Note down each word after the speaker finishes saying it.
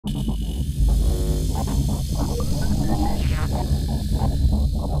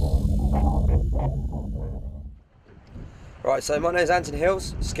Right, so my name's Anthony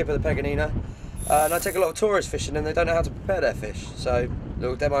Hills, skipper of the Peganina, and I take a lot of tourists fishing and they don't know how to prepare their fish, so a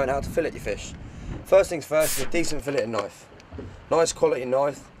little demo on how to fillet your fish. First things first is a decent filleting knife. Nice quality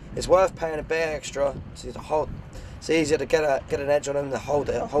knife. It's worth paying a bit extra it's easier to get an edge on them than hold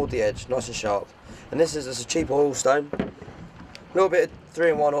the edge nice and sharp. And this is just a cheap oil stone. A little bit of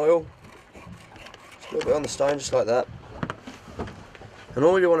 3-in-1 oil. Just a little bit on the stone, just like that. And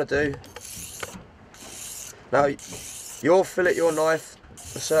all you want to do now, you'll fillet your knife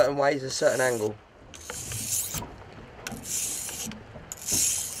a certain way, to a certain angle.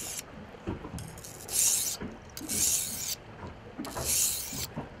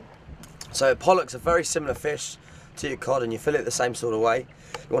 So pollocks are very similar fish to your cod, and you fillet it the same sort of way.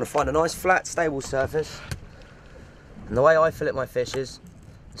 You want to find a nice flat stable surface, and the way I fillet my fish is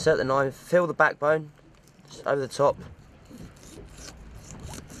insert the knife, feel the backbone just over the top,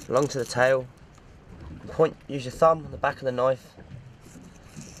 along to the tail. Use your thumb on the back of the knife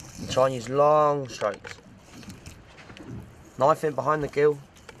and try and use long strokes. Knife in behind the gill.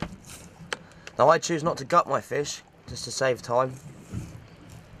 Now I choose not to gut my fish just to save time.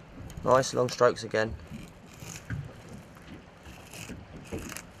 Nice long strokes again.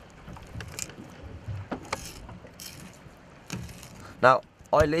 Now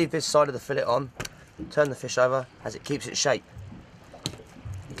I leave this side of the fillet on, turn the fish over as it keeps its shape.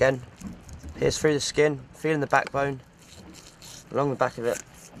 Again, pierce through the skin, feeling the backbone, along the back of it,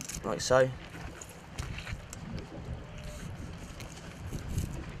 like so.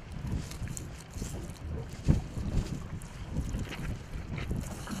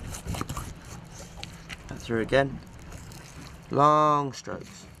 Back through again, long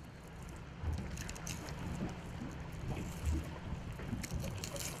strokes.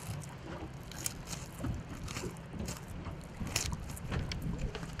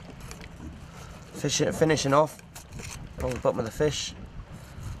 Finishing off along the bottom of the fish,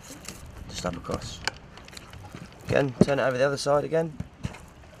 just up across. Again, turn it over the other side again.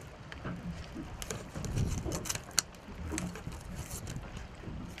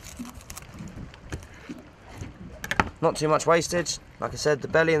 Not too much wastage. Like I said, the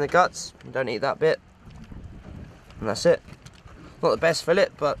belly and the guts, you don't eat that bit. And that's it. Not the best fillet,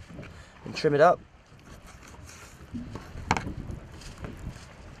 but you can trim it up.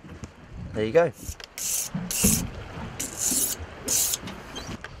 There you go. So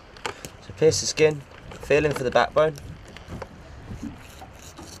pierce the skin, feeling for the backbone.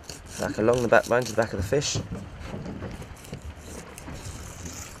 Back along the backbone to the back of the fish.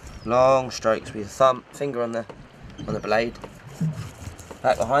 Long strokes with your finger on the blade.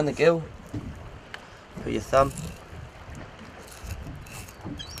 Back behind the gill. Put your thumb.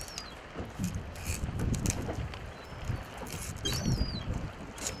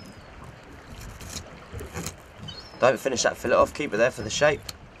 Don't finish that fillet off, keep it there for the shape.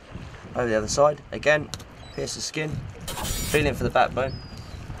 Over the other side, again, pierce the skin, feeling for the backbone.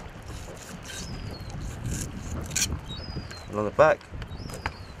 Along the back.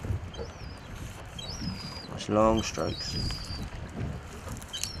 Nice long strokes.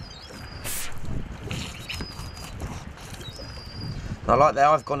 Now like that,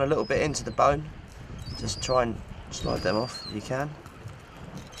 I've gone a little bit into the bone. Just try and slide them off if you can.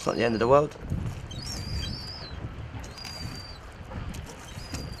 It's not the end of the world.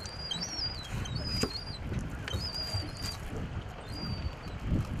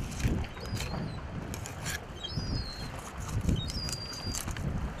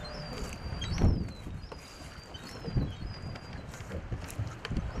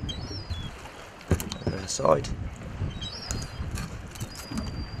 Side.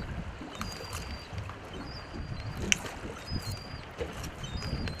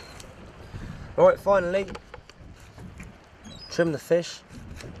 Alright, finally, trim the fish,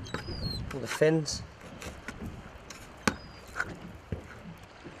 all the fins.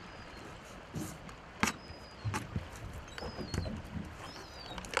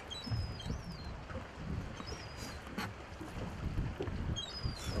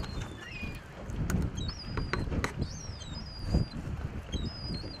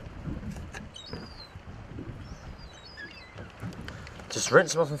 Just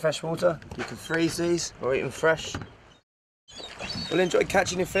rinse them off in fresh water. You can freeze these or eat them fresh. We'll enjoy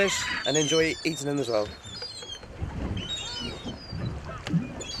catching your fish and enjoy eating them as well.